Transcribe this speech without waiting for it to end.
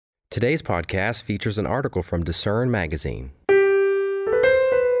Today's podcast features an article from Discern Magazine.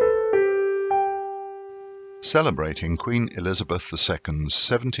 Celebrating Queen Elizabeth II's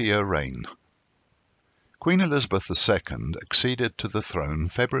 70-year reign. Queen Elizabeth II acceded to the throne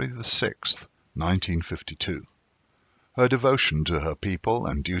February 6, 1952. Her devotion to her people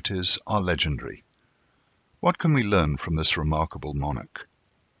and duties are legendary. What can we learn from this remarkable monarch?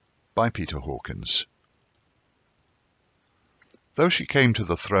 By Peter Hawkins. Though she came to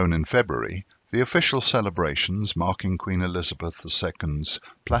the throne in February, the official celebrations marking Queen Elizabeth II's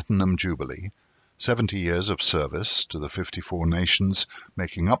Platinum Jubilee, 70 years of service to the 54 nations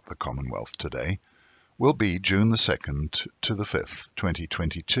making up the Commonwealth today, will be June 2nd to the 5th,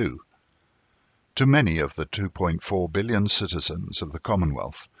 2022. To many of the 2.4 billion citizens of the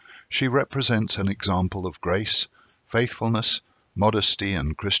Commonwealth, she represents an example of grace, faithfulness, modesty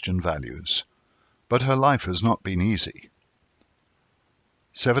and Christian values. But her life has not been easy.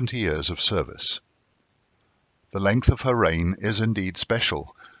 70 years of service. The length of her reign is indeed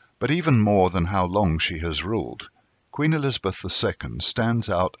special, but even more than how long she has ruled, Queen Elizabeth II stands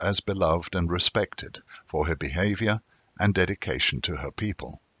out as beloved and respected for her behaviour and dedication to her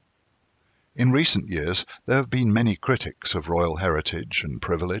people. In recent years, there have been many critics of royal heritage and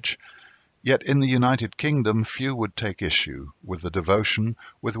privilege, yet in the United Kingdom few would take issue with the devotion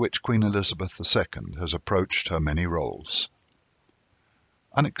with which Queen Elizabeth II has approached her many roles.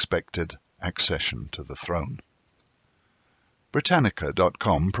 Unexpected accession to the throne.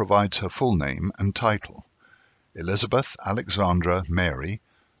 Britannica.com provides her full name and title. Elizabeth Alexandra Mary,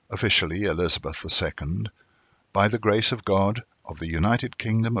 officially Elizabeth II, by the grace of God, of the United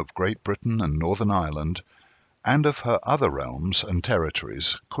Kingdom of Great Britain and Northern Ireland, and of her other realms and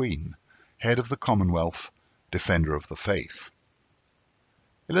territories, Queen, head of the Commonwealth, defender of the faith.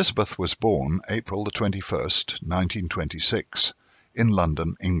 Elizabeth was born April 21st, 1926, in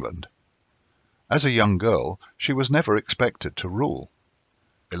London, England. As a young girl, she was never expected to rule.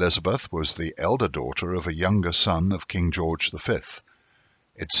 Elizabeth was the elder daughter of a younger son of King George V.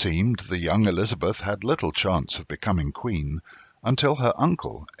 It seemed the young Elizabeth had little chance of becoming queen until her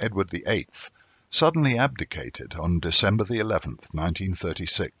uncle, Edward VIII, suddenly abdicated on December 11th,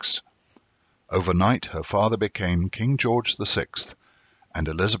 1936. Overnight, her father became King George VI, and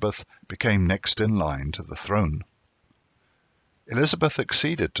Elizabeth became next in line to the throne. Elizabeth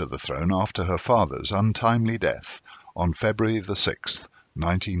acceded to the throne after her father's untimely death on February 6,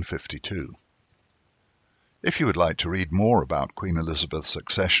 1952. If you would like to read more about Queen Elizabeth's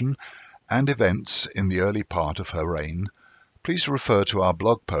accession and events in the early part of her reign, please refer to our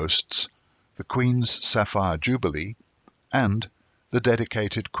blog posts, The Queen's Sapphire Jubilee and The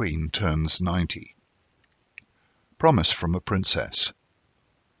Dedicated Queen Turns 90. Promise from a Princess.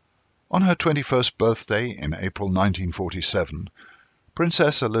 On her 21st birthday in April 1947,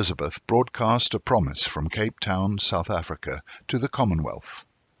 Princess Elizabeth broadcast a promise from Cape Town, South Africa, to the Commonwealth.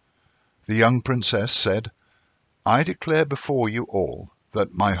 The young princess said, "I declare before you all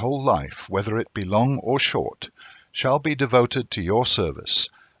that my whole life, whether it be long or short, shall be devoted to your service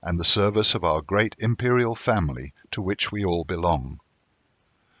and the service of our great imperial family to which we all belong."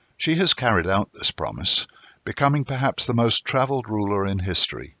 She has carried out this promise, becoming perhaps the most travelled ruler in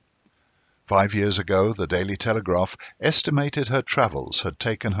history. 5 years ago, the Daily Telegraph estimated her travels had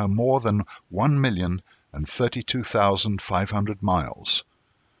taken her more than 1,032,500 miles,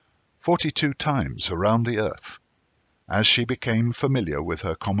 42 times around the earth, as she became familiar with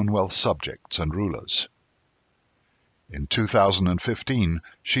her Commonwealth subjects and rulers. In 2015,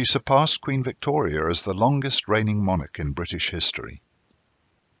 she surpassed Queen Victoria as the longest reigning monarch in British history.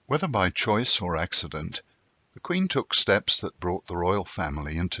 Whether by choice or accident, the Queen took steps that brought the royal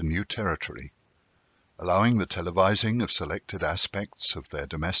family into new territory, allowing the televising of selected aspects of their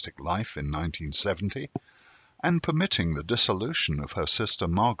domestic life in 1970 and permitting the dissolution of her sister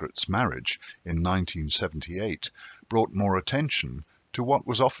Margaret's marriage in 1978 brought more attention to what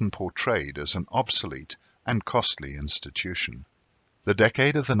was often portrayed as an obsolete and costly institution. The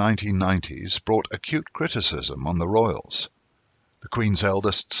decade of the 1990s brought acute criticism on the royals. The Queen's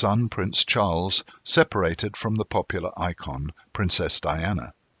eldest son, Prince Charles, separated from the popular icon, Princess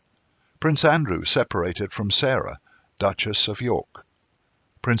Diana. Prince Andrew separated from Sarah, Duchess of York.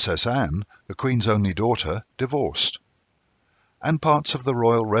 Princess Anne, the Queen's only daughter, divorced. And parts of the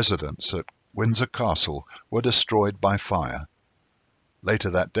royal residence at Windsor Castle were destroyed by fire.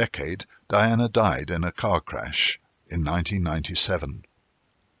 Later that decade, Diana died in a car crash in 1997.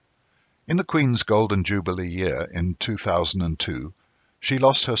 In the Queen's Golden Jubilee year in 2002, she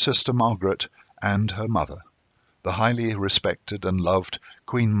lost her sister Margaret and her mother, the highly respected and loved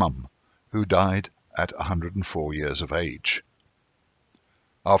Queen Mum, who died at 104 years of age.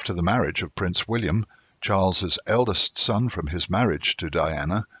 After the marriage of Prince William, Charles's eldest son from his marriage to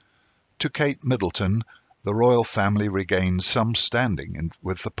Diana, to Kate Middleton, the royal family regained some standing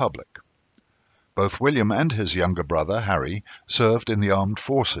with the public. Both William and his younger brother, Harry, served in the armed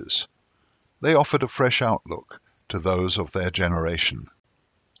forces. They offered a fresh outlook to those of their generation.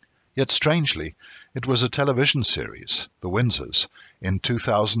 Yet strangely, it was a television series, The Windsors, in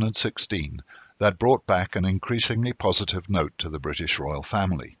 2016, that brought back an increasingly positive note to the British royal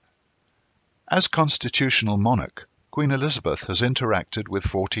family. As constitutional monarch, Queen Elizabeth has interacted with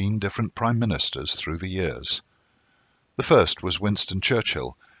 14 different prime ministers through the years. The first was Winston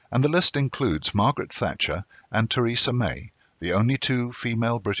Churchill, and the list includes Margaret Thatcher and Theresa May, the only 2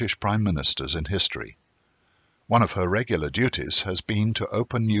 female British prime ministers in history. One of her regular duties has been to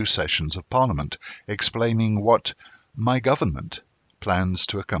open new sessions of Parliament, explaining what "my government" plans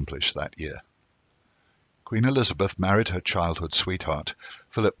to accomplish that year. Queen Elizabeth married her childhood sweetheart,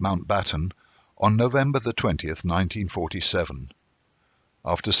 Philip Mountbatten, on November the 20th, 1947.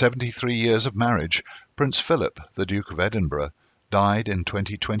 After 73 years of marriage, Prince Philip, the Duke of Edinburgh, died in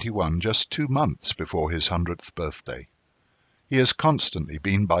 2021, just 2 months before his 100th birthday. He has constantly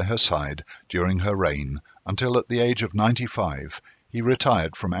been by her side during her reign until at the age of 95 he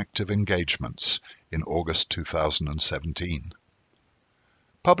retired from active engagements in August 2017.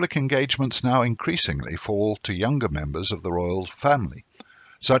 Public engagements now increasingly fall to younger members of the royal family,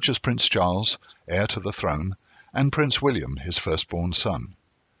 such as Prince Charles, heir to the throne, and Prince William, his firstborn son.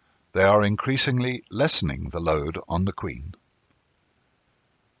 They are increasingly lessening the load on the Queen.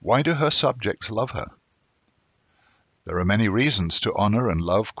 Why do her subjects love her? There are many reasons to honour and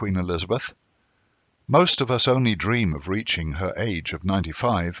love Queen Elizabeth. Most of us only dream of reaching her age of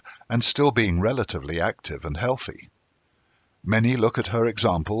 95 and still being relatively active and healthy. Many look at her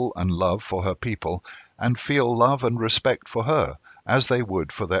example and love for her people and feel love and respect for her as they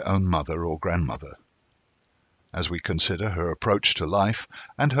would for their own mother or grandmother. As we consider her approach to life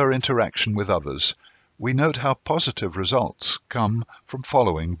and her interaction with others, we note how positive results come from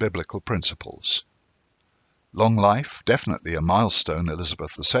following biblical principles. Long life, definitely a milestone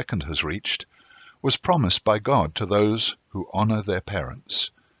Elizabeth II has reached, was promised by God to those who honour their parents.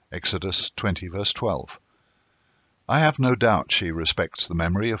 Exodus 20 verse 12. I have no doubt she respects the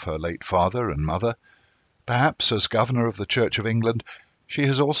memory of her late father and mother. Perhaps as governor of the Church of England, she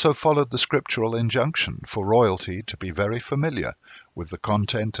has also followed the scriptural injunction for royalty to be very familiar with the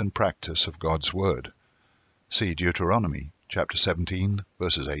content and practice of God's word. See Deuteronomy chapter 17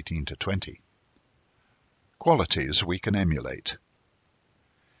 verses 18 to 20. Qualities we can emulate.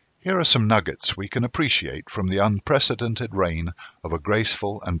 Here are some nuggets we can appreciate from the unprecedented reign of a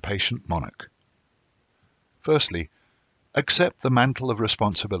graceful and patient monarch. Firstly, accept the mantle of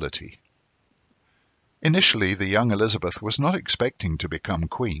responsibility. Initially, the young Elizabeth was not expecting to become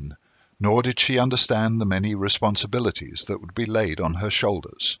queen, nor did she understand the many responsibilities that would be laid on her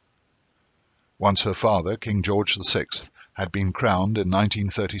shoulders. Once her father, King George VI, had been crowned in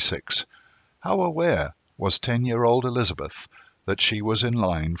 1936, how aware was 10-year-old Elizabeth that she was in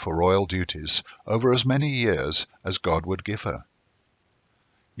line for royal duties over as many years as God would give her?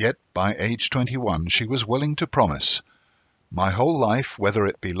 Yet by age 21 she was willing to promise, "My whole life, whether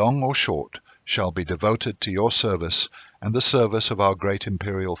it be long or short, shall be devoted to your service and the service of our great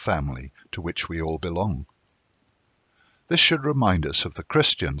imperial family to which we all belong." This should remind us of the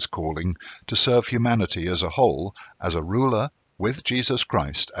Christian's calling to serve humanity as a whole as a ruler with Jesus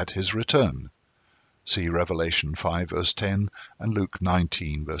Christ at his return. See Revelation 5 verse 10 and Luke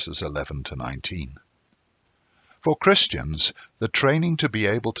 19 verses 11 to 19. For Christians, the training to be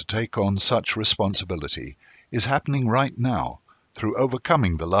able to take on such responsibility is happening right now through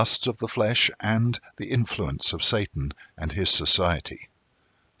overcoming the lusts of the flesh and the influence of Satan and his society.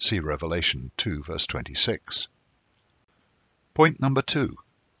 See Revelation 2 verse 26. Point number 2.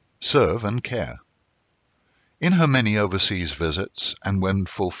 Serve and care. In her many overseas visits and when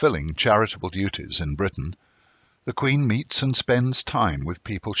fulfilling charitable duties in Britain, the Queen meets and spends time with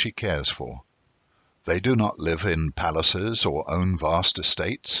people she cares for. They do not live in palaces or own vast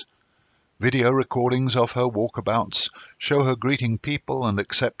estates. Video recordings of her walkabouts show her greeting people and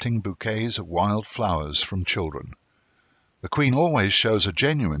accepting bouquets of wild flowers from children. The Queen always shows a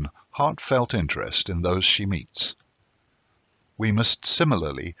genuine, heartfelt interest in those she meets. We must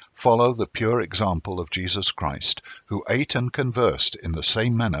similarly follow the pure example of Jesus Christ, who ate and conversed in the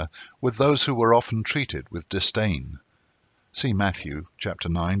same manner with those who were often treated with disdain. See Matthew chapter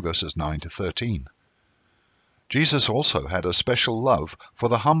 9 verses 9 to 13. Jesus also had a special love for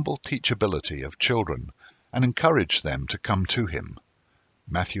the humble teachability of children and encouraged them to come to him.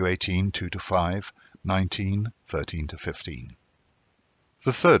 Matthew 18 2 to 5, 19 13 to 15.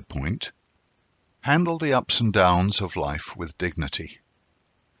 The third point: handle the ups and downs of life with dignity.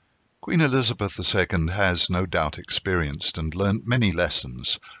 Queen Elizabeth II has no doubt experienced and learnt many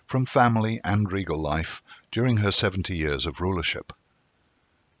lessons from family and regal life during her 70 years of rulership.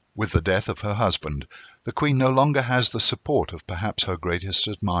 With the death of her husband, the Queen no longer has the support of perhaps her greatest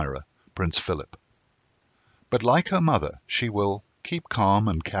admirer, Prince Philip. But like her mother, she will keep calm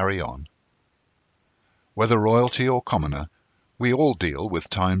and carry on. Whether royalty or commoner, we all deal with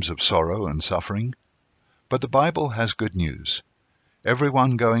times of sorrow and suffering. But the Bible has good news.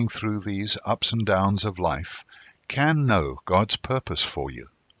 Everyone going through these ups and downs of life can know God's purpose for you.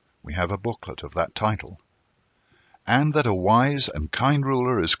 We have a booklet of that title. And that a wise and kind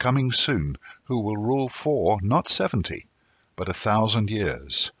ruler is coming soon, who will rule for not 70, but 1,000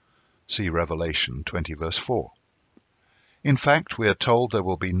 years. See Revelation 20 verse 4. In fact, we are told there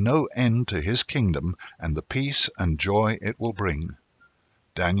will be no end to his kingdom and the peace and joy it will bring.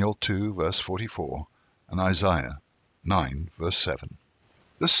 Daniel 2 verse 44 and Isaiah 9 verse 7.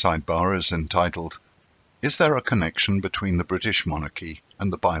 This sidebar is entitled, Is There a Connection Between the British Monarchy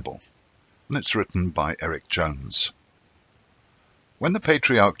and the Bible? And it's written by Eric Jones. When the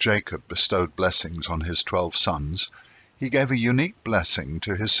patriarch Jacob bestowed blessings on his 12 sons, he gave a unique blessing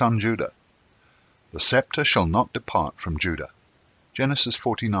to his son Judah. The scepter shall not depart from Judah. Genesis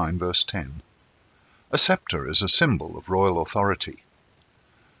 49 verse 10. A scepter is a symbol of royal authority.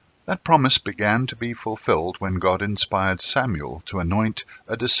 That promise began to be fulfilled when God inspired Samuel to anoint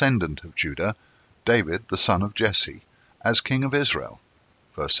a descendant of Judah, David the son of Jesse, as king of Israel.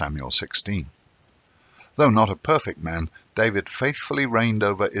 1 Samuel 16. Though not a perfect man, David faithfully reigned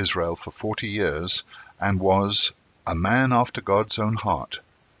over Israel for 40 years and was a man after God's own heart.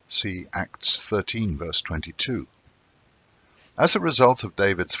 See Acts 13 verse 22. As a result of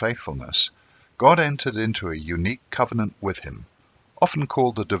David's faithfulness, God entered into a unique covenant with him, often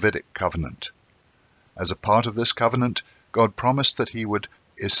called the Davidic covenant. As a part of this covenant, God promised that he would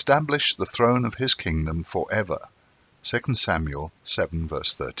establish the throne of his kingdom forever. 2 Samuel 7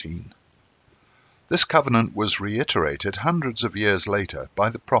 verse 13. This covenant was reiterated hundreds of years later by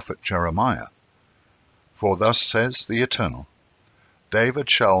the prophet Jeremiah. For thus says the Eternal, David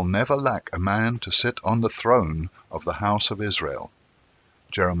shall never lack a man to sit on the throne of the house of Israel.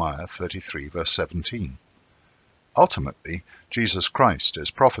 Jeremiah 33 verse 17. Ultimately, Jesus Christ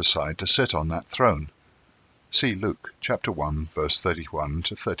is prophesied to sit on that throne. See Luke chapter 1 verse 31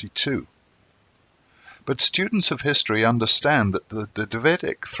 to 32. But students of history understand that the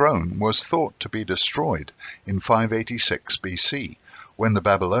Davidic throne was thought to be destroyed in 586 BC, when the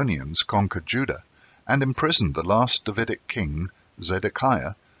Babylonians conquered Judah and imprisoned the last Davidic king,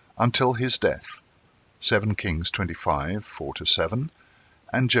 Zedekiah, until his death. 2 Kings 25, 4-7,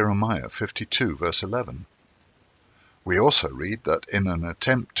 and Jeremiah 52, verse 11. We also read that in an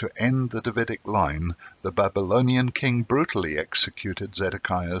attempt to end the Davidic line, the Babylonian king brutally executed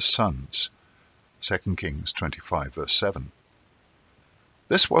Zedekiah's sons. 2 Kings 25 verse 7.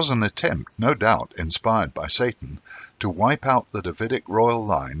 This was an attempt, no doubt inspired by Satan, to wipe out the Davidic royal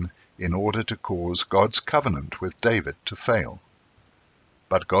line in order to cause God's covenant with David to fail.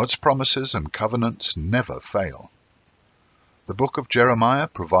 But God's promises and covenants never fail. The book of Jeremiah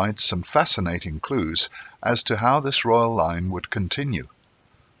provides some fascinating clues as to how this royal line would continue.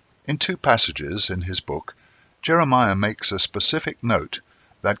 In 2 passages in his book, Jeremiah makes a specific note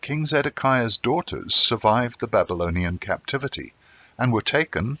that King Zedekiah's daughters survived the Babylonian captivity and were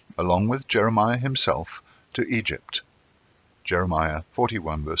taken, along with Jeremiah himself, to Egypt. Jeremiah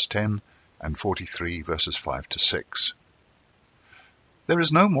 41 verse 10 and 43 verses 5-6. There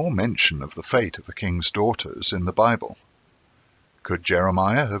is no more mention of the fate of the king's daughters in the Bible. Could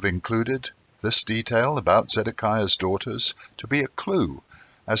Jeremiah have included this detail about Zedekiah's daughters to be a clue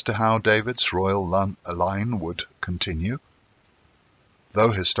as to how David's royal line would continue?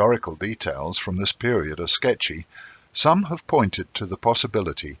 Though historical details from this period are sketchy, some have pointed to the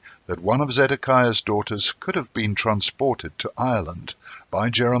possibility that one of Zedekiah's daughters could have been transported to Ireland by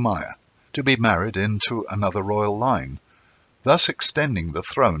Jeremiah to be married into another royal line, thus extending the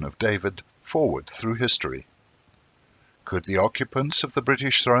throne of David forward through history. Could the occupants of the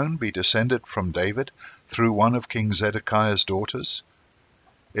British throne be descended from David through one of King Zedekiah's daughters?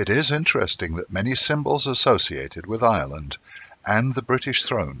 It is interesting that many symbols associated with Ireland and the British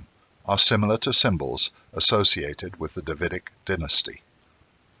throne are similar to symbols associated with the Davidic dynasty.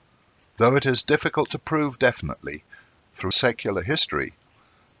 Though it is difficult to prove definitely through secular history,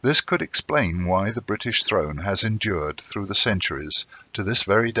 this could explain why the British throne has endured through the centuries to this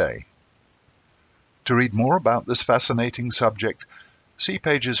very day. To read more about this fascinating subject, see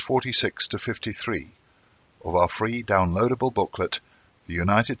pages 46 to 53 of our free downloadable booklet, the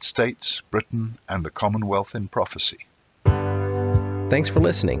United States, Britain, and the Commonwealth in prophecy. Thanks for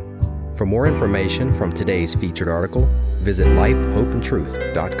listening. For more information from today's featured article, visit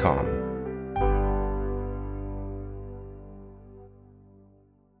lifehopeandtruth.com.